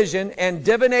false vision and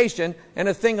divination and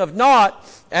a thing of naught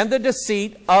and the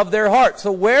deceit of their heart.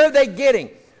 So where are they getting?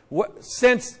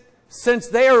 Since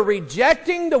they are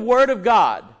rejecting the Word of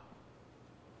God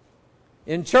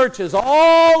in churches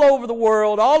all over the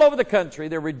world, all over the country,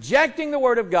 they're rejecting the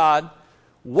Word of God.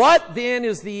 What then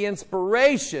is the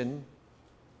inspiration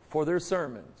for their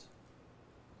sermons?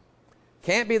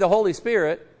 Can't be the Holy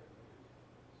Spirit.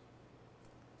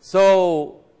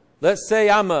 So let's say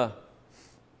I've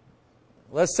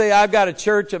got a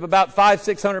church of about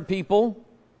 500-600 people,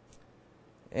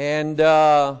 and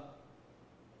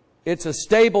it's a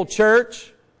stable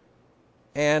church,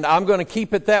 and I'm going to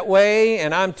keep it that way,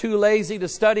 and I'm too lazy to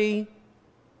study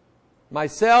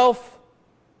myself,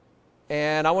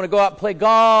 and I want to go out and play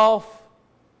golf,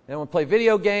 and I want to play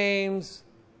video games.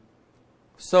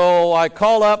 So I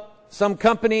call up some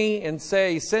company and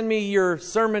say, send me your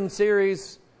sermon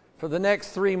series for the next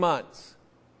 3 months.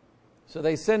 So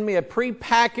they send me a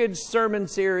prepackaged sermon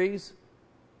series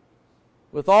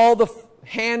with all the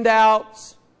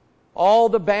handouts, all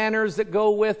the banners that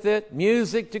go with it,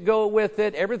 music to go with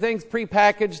it. Everything's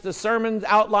prepackaged, the sermon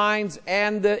outlines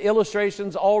and the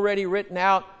illustrations already written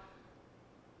out.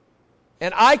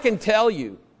 And I can tell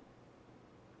you,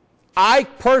 I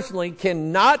personally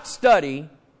cannot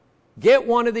get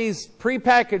one of these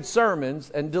prepackaged sermons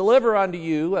and deliver unto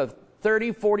you a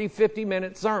 30, 40,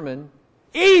 50-minute sermon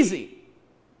easy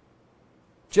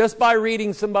just by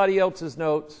reading somebody else's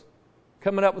notes,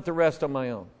 coming up with the rest on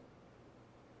my own.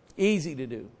 Easy to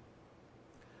do.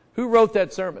 Who wrote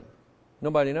that sermon?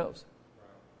 Nobody knows.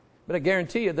 But I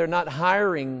guarantee you they're not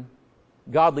hiring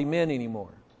godly men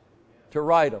anymore to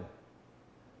write them.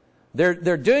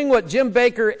 They're doing what Jim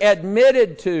Bakker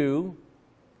admitted to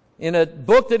in a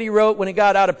book that he wrote when he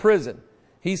got out of prison.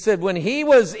 He said when he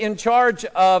was in charge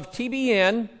of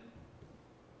TBN,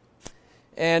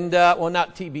 and, well,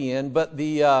 not TBN, but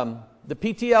the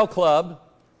PTL club,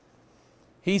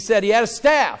 he said he had a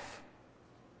staff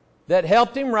that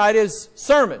helped him write his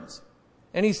sermons.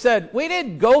 And he said, we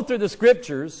didn't go through the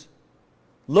scriptures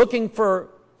looking for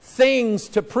things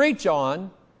to preach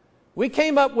on. We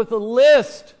came up with a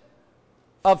list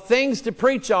of things to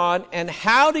preach on and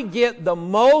how to get the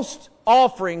most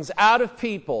offerings out of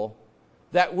people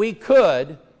that we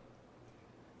could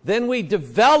Then we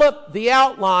developed the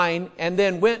outline and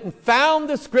then went and found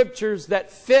the scriptures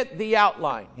that fit the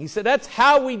outline. He said, that's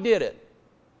how we did it.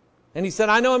 And he said,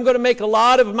 I know I'm going to make a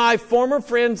lot of my former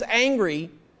friends angry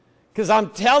because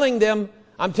I'm telling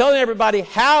everybody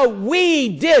how we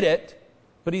did it.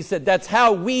 But he said, that's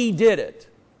how we did it.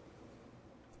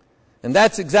 And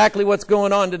that's exactly what's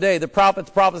going on today. The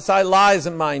prophets prophesy lies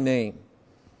in my name.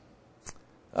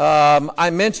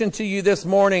 I mentioned to you this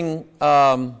morning,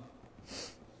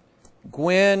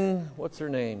 Gwen, what's her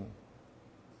name?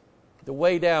 The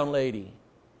way down lady.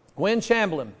 Gwen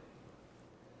Chamberlain.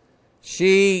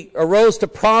 She arose to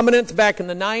prominence back in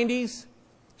the 90s.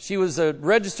 She was a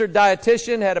registered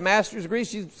dietitian, had a master's degree.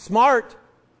 She's smart.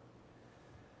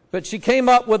 But she came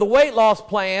up with a weight loss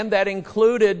plan that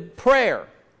included prayer.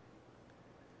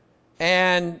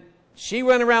 And she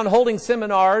went around holding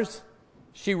seminars.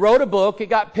 She wrote a book. It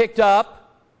got picked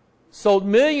up, sold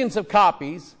millions of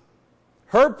copies.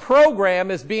 Her program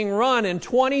is being run in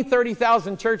 20,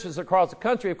 30,000 churches across the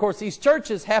country. Of course, these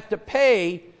churches have to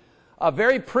pay a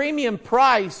very premium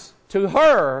price to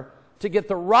her to get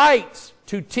the rights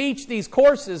to teach these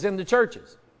courses in the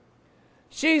churches.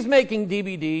 She's making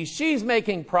DVDs. She's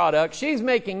making products. She's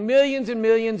making millions and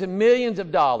millions and millions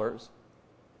of dollars.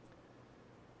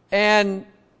 And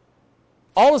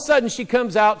all of a sudden she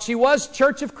comes out. She was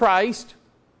Church of Christ,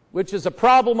 which is a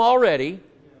problem already.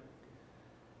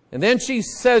 And then she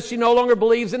says she no longer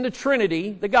believes in the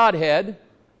Trinity, the Godhead.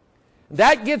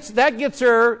 That gets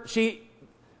her,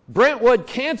 Brentwood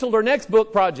canceled her next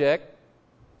book project.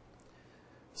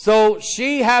 So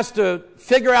she has to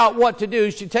figure out what to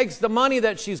do. She takes the money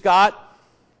that she's got,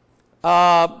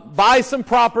 buys some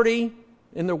property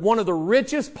in one of the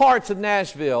richest parts of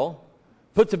Nashville,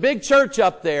 puts a big church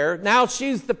up there. Now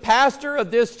she's the pastor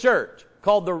of this church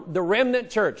called the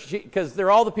Remnant Church, because they're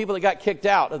all the people that got kicked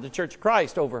out of the Church of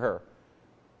Christ over her.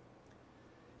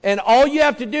 And all you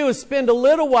have to do is spend a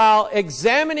little while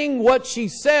examining what she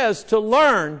says to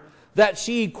learn that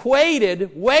she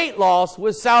equated weight loss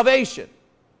with salvation.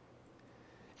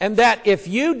 And that if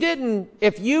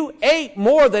you ate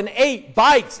more than 8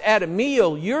 bites at a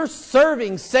meal, you're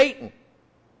serving Satan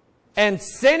and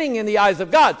sinning in the eyes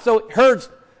of God. So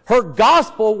her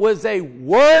gospel was a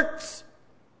works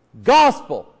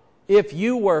gospel. If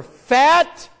you were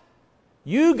fat,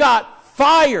 you got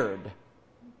fired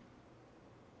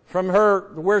from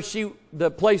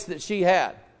the place that she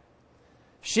had.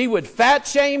 She would fat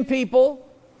shame people.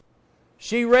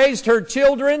 She raised her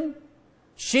children.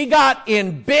 She got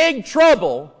in big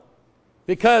trouble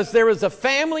because there was a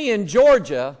family in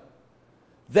Georgia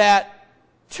that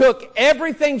took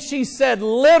everything she said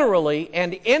literally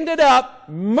and ended up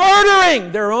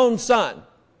murdering their own son.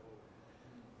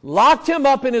 Locked him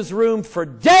up in his room for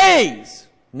days.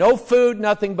 No food,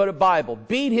 nothing but a Bible.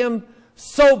 Beat him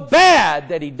so bad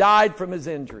that he died from his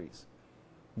injuries.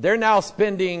 They're now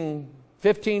spending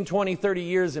 15, 20, 30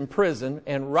 years in prison,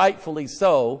 and rightfully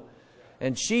so.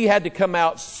 And she had to come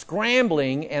out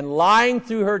scrambling and lying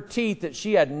through her teeth that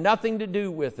she had nothing to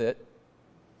do with it.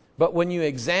 But when you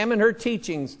examine her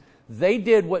teachings, they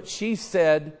did what she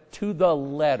said to the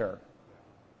letter.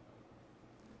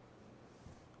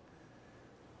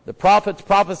 The prophets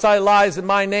prophesy lies in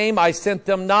my name. I sent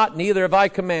them not, neither have I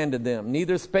commanded them,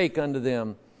 neither spake unto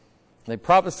them. They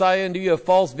prophesy unto you a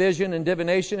false vision and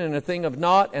divination and a thing of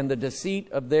naught and the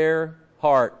deceit of their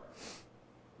heart.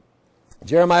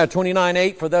 Jeremiah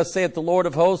 29:8, for thus saith the Lord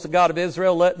of hosts, the God of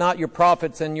Israel, let not your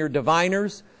prophets and your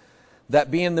diviners that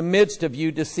be in the midst of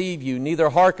you deceive you, neither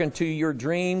hearken to your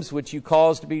dreams which you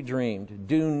cause to be dreamed.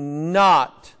 Do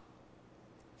not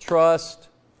trust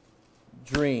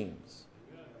dreams.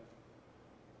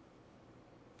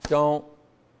 Don't.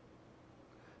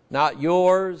 Not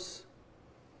yours,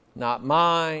 not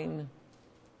mine,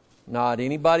 not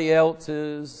anybody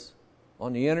else's,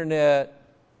 on the internet.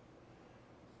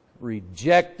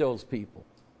 Reject those people.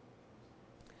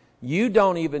 You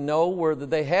don't even know whether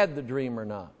they had the dream or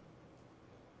not.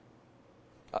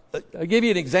 I'll give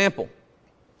you an example.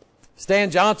 Stan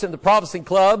Johnson, the Prophecy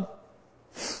Club,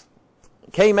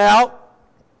 came out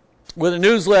with a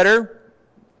newsletter,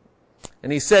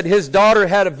 and he said his daughter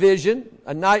had a vision,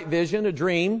 a night vision, a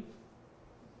dream.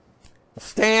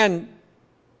 Stan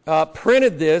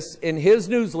printed this in his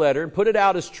newsletter and put it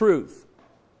out as truth.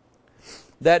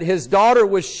 That his daughter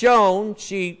was shown,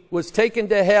 she was taken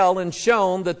to hell and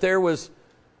shown that there was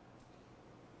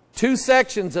 2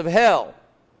 sections of hell.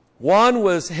 One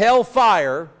was hell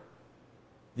fire.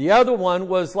 The other one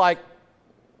was like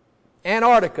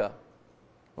Antarctica,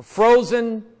 a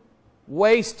frozen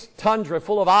waste tundra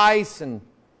full of ice and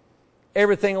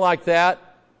everything like that.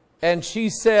 And she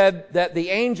said that the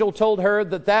angel told her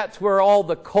that that's where all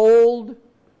the cold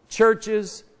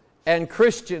churches and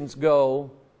Christians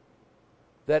go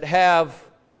that have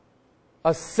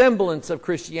a semblance of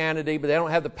Christianity, but they don't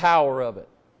have the power of it.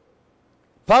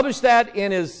 Published that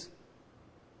in his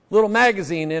little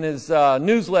magazine, in his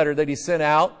newsletter that he sent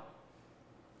out.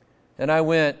 And I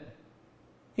went,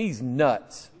 he's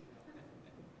nuts.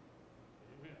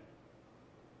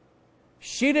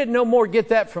 She didn't no more get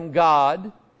that from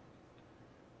God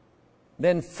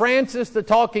than Francis the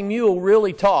talking mule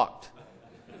really talked.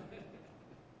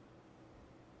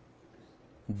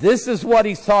 This is what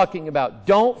he's talking about.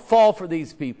 Don't fall for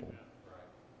these people.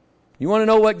 You want to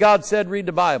know what God said? Read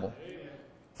the Bible.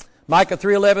 Micah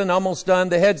 3:11, almost done.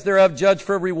 The heads thereof judge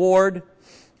for reward.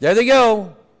 There they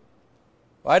go.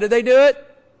 Why did they do it?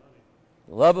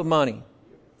 Love of money.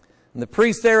 And the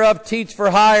priests thereof teach for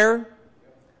hire. And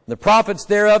the prophets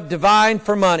thereof divine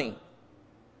for money.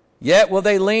 Yet will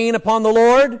they lean upon the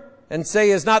Lord and say,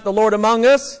 is not the Lord among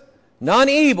us? None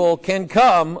evil can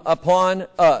come upon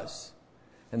us.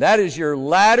 And that is your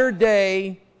latter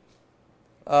day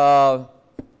TBN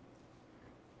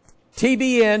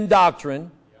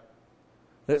doctrine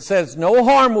that says no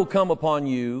harm will come upon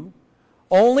you,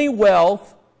 only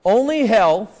wealth, only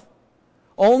health,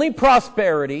 only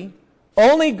prosperity,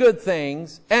 only good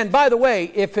things. And by the way,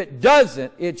 if it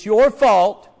doesn't, it's your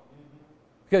fault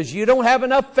because you don't have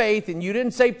enough faith and you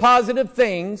didn't say positive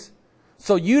things,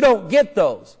 so you don't get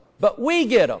those. But we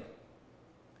get them.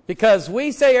 Because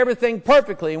we say everything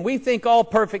perfectly and we think all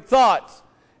perfect thoughts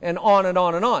and on and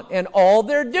on and on. And all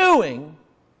they're doing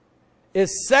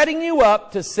is setting you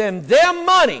up to send them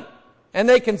money. And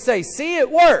they can say, see,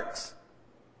 it works.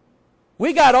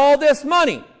 We got all this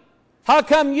money. How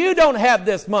come you don't have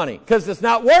this money? Because it's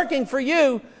not working for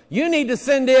you. You need to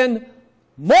send in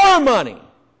more money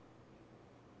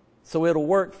so it'll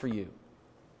work for you.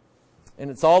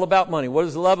 And it's all about money. What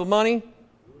is the love of money?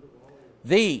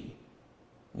 The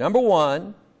number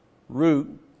one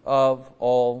root of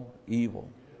all evil.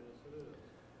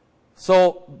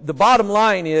 So the bottom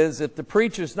line is, if the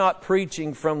preacher's not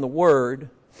preaching from the Word,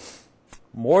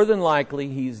 more than likely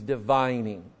he's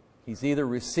divining. He's either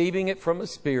receiving it from a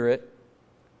spirit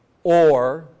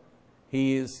or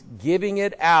he is giving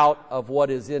it out of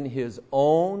what is in his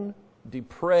own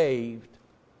depraved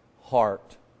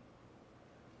heart.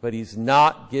 But he's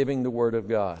not giving the Word of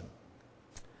God.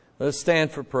 Let's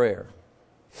stand for prayer.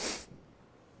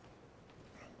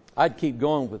 I'd keep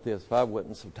going with this if I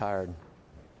wasn't so tired.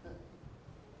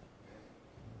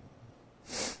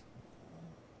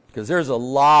 Because there's a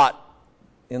lot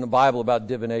in the Bible about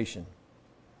divination.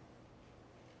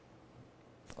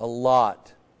 A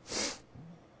lot.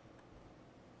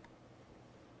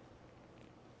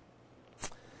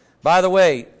 By the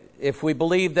way, if we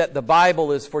believe that the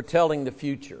Bible is foretelling the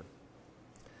future,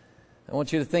 I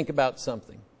want you to think about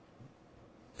something.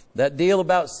 That deal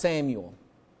about Samuel.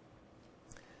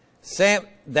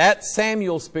 That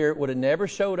Samuel spirit would have never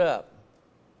showed up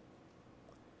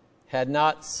had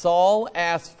not Saul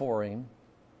asked for him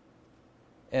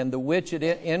and the witch at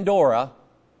Endor.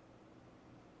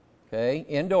 Okay,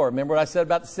 Endor. Remember what I said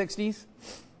about the 60s?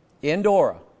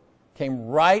 Endor came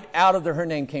right out of her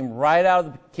name came right out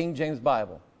of the King James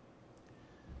Bible.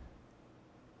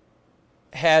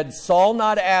 Had Saul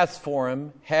not asked for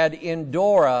him, had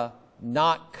Endor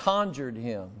not conjured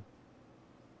him,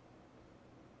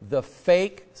 the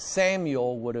fake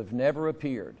Samuel would have never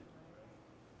appeared.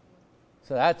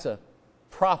 So that's a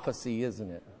prophecy,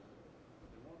 isn't it?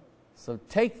 So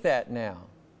take that now.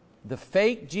 The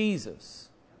fake Jesus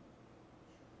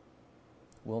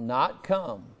will not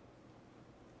come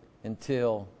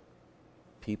until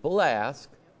people ask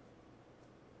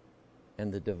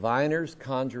and the diviners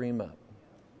conjure him up.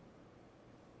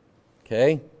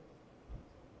 Okay?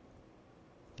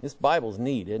 This Bible's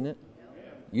neat, isn't it?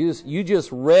 You just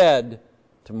read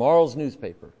tomorrow's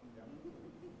newspaper.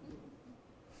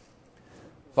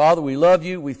 Father, we love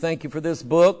you. We thank you for this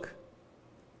book.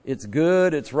 It's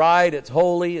good, it's right, it's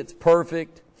holy, it's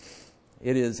perfect.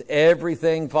 It is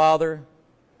everything, Father.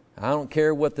 I don't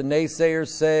care what the naysayers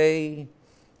say.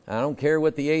 I don't care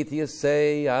what the atheists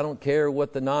say. I don't care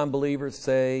what the non-believers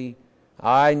say.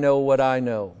 I know what I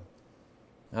know.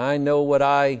 I know what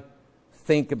I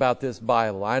think about this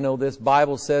Bible. I know this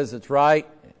Bible says it's right,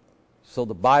 so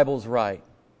the Bible's right.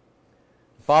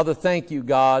 Father, thank you,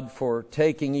 God, for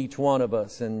taking each one of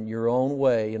us in your own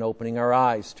way and opening our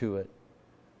eyes to it.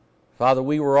 Father,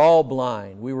 we were all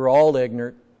blind. We were all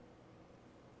ignorant.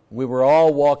 We were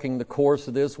all walking the course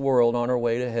of this world on our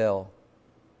way to hell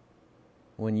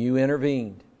when you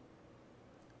intervened.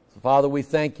 So, Father, we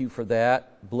thank you for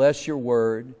that. Bless your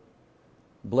word.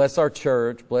 Bless our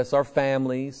church. Bless our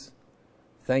families.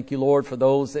 Thank you, Lord, for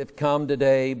those that have come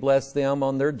today. Bless them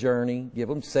on their journey. Give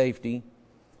them safety.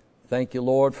 Thank you,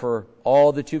 Lord, for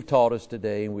all that you've taught us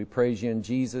today. And we praise you in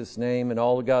Jesus' name. And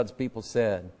all of God's people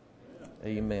said,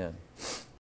 Amen.